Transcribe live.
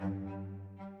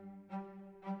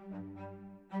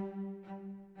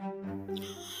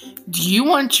Do you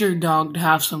want your dog to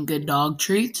have some good dog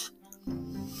treats?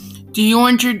 Do you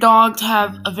want your dog to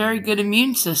have a very good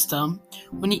immune system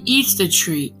when he eats the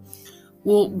treat?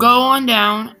 Well, go on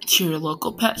down to your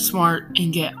local PetSmart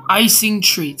and get Icing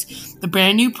Treats, the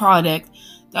brand new product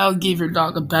that will give your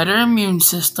dog a better immune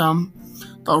system,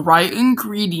 the right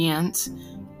ingredients,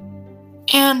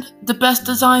 and the best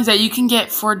designs that you can get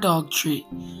for a dog treat.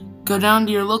 Go down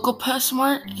to your local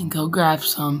PetSmart and go grab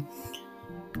some.